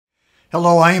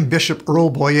Hello, I am Bishop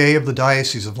Earl Boyea of the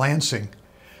Diocese of Lansing.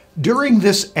 During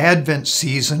this Advent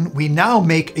season, we now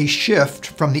make a shift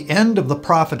from the end of the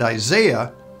prophet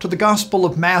Isaiah to the Gospel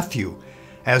of Matthew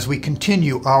as we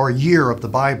continue our year of the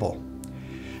Bible.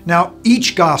 Now,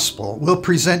 each Gospel will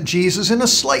present Jesus in a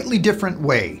slightly different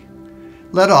way.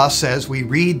 Let us, as we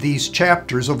read these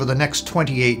chapters over the next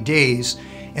 28 days,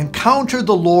 encounter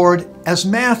the Lord as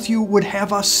Matthew would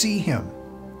have us see him.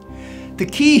 The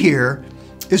key here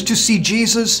is to see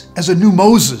Jesus as a new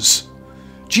Moses.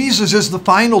 Jesus is the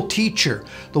final teacher,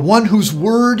 the one whose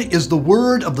word is the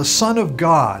word of the Son of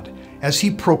God as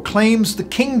he proclaims the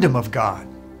kingdom of God.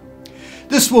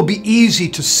 This will be easy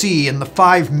to see in the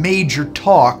 5 major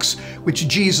talks which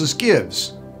Jesus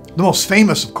gives. The most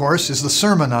famous, of course, is the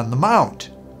Sermon on the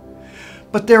Mount.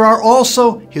 But there are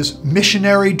also his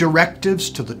missionary directives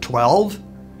to the 12,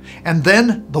 and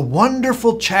then the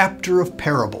wonderful chapter of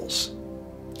parables.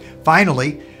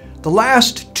 Finally, the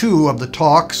last 2 of the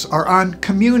talks are on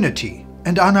community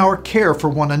and on our care for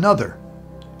one another,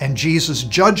 and Jesus'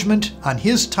 judgment on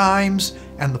his times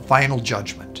and the final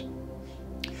judgment.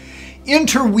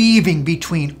 Interweaving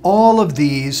between all of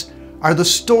these are the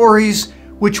stories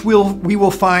which we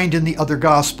will find in the other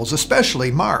Gospels,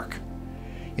 especially Mark.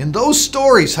 In those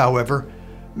stories, however,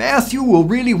 Matthew will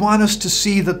really want us to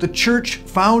see that the church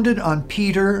founded on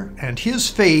Peter and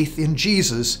his faith in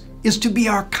Jesus is to be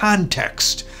our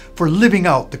context for living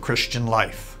out the Christian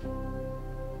life.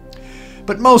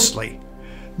 But mostly,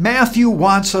 Matthew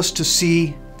wants us to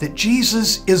see that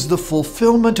Jesus is the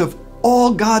fulfillment of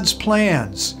all God's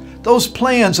plans, those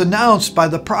plans announced by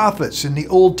the prophets in the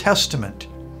Old Testament,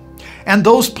 and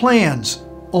those plans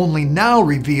only now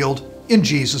revealed in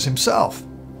Jesus himself.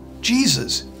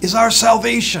 Jesus is our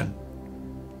salvation.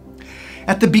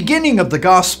 At the beginning of the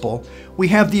Gospel, we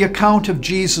have the account of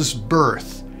Jesus'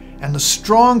 birth and the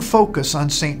strong focus on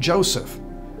St. Joseph.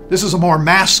 This is a more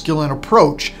masculine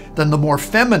approach than the more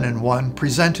feminine one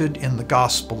presented in the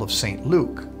Gospel of St.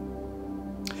 Luke.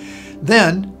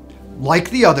 Then,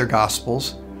 like the other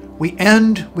Gospels, we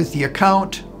end with the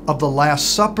account of the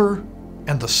Last Supper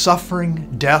and the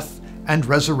suffering, death, and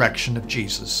resurrection of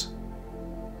Jesus.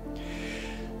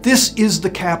 This is the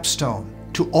capstone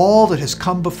to all that has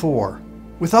come before.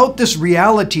 Without this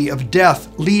reality of death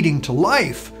leading to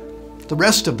life, the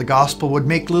rest of the gospel would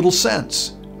make little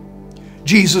sense.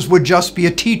 Jesus would just be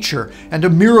a teacher and a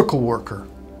miracle worker.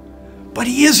 But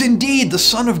he is indeed the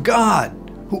Son of God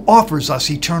who offers us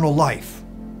eternal life.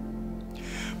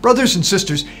 Brothers and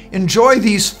sisters, enjoy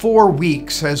these 4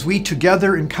 weeks as we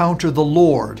together encounter the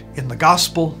Lord in the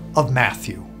Gospel of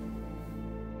Matthew.